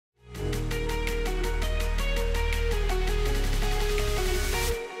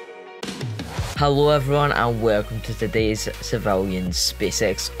Hello everyone and welcome to today's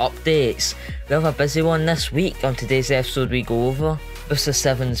CivilianSpaceX updates. We have a busy one this week. On today's episode we go over Booster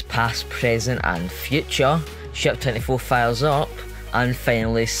 7's past, present and future, Ship 24 fires up, and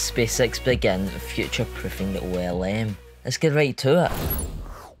finally SpaceX begin future-proofing the OLM. Let's get right to it.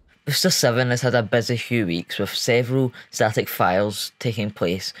 Booster 7 has had a busy few weeks with several static fires taking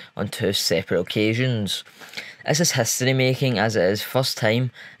place on two separate occasions. This is history making as it is first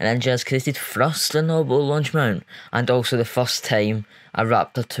time an engine has created thrust in the orbital launch mount, and also the first time a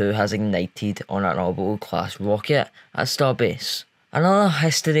Raptor 2 has ignited on an orbital class rocket at Starbase. Another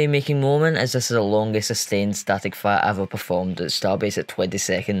history making moment is this is the longest sustained static fire ever performed at Starbase at 20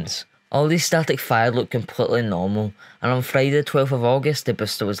 seconds. All these static fires look completely normal, and on Friday the 12th of August the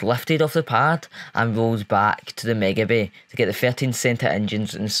booster was lifted off the pad and rolled back to the Mega Bay to get the 13 center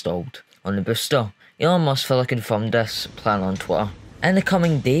engines installed on the booster. Elon Musk further confirmed this plan on Twitter. In the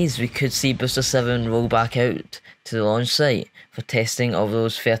coming days we could see Booster 7 roll back out to the launch site for testing of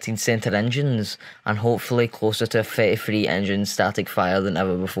those 13 center engines, and hopefully closer to a 33 engine static fire than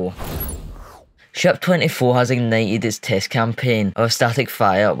ever before. Ship 24 has ignited its test campaign of a static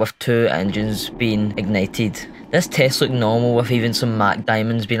fire with two engines being ignited. This test looked normal with even some Mac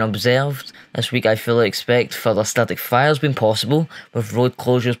diamonds being observed. This week I fully expect further static fires being possible, with road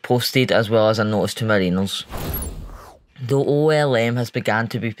closures posted as well as a notice to mariners. The OLM has begun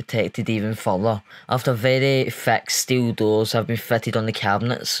to be protected even further after very thick steel doors have been fitted on the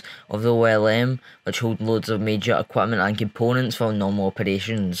cabinets of the OLM, which hold loads of major equipment and components for normal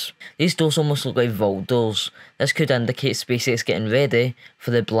operations. These doors almost look like vault doors. This could indicate SpaceX getting ready for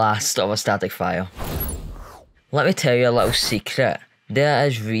the blast of a static fire. Let me tell you a little secret. There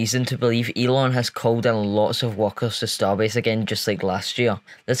is reason to believe Elon has called in lots of workers to Starbase again, just like last year.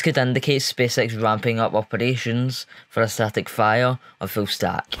 This could indicate SpaceX ramping up operations for a static fire or full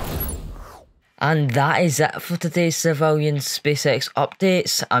stack. And that is it for today's CivilianSpaceX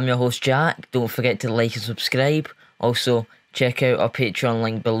updates. I'm your host Jack. Don't forget to like and subscribe. Also, check out our Patreon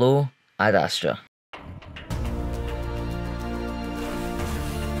link below. Ad Astra.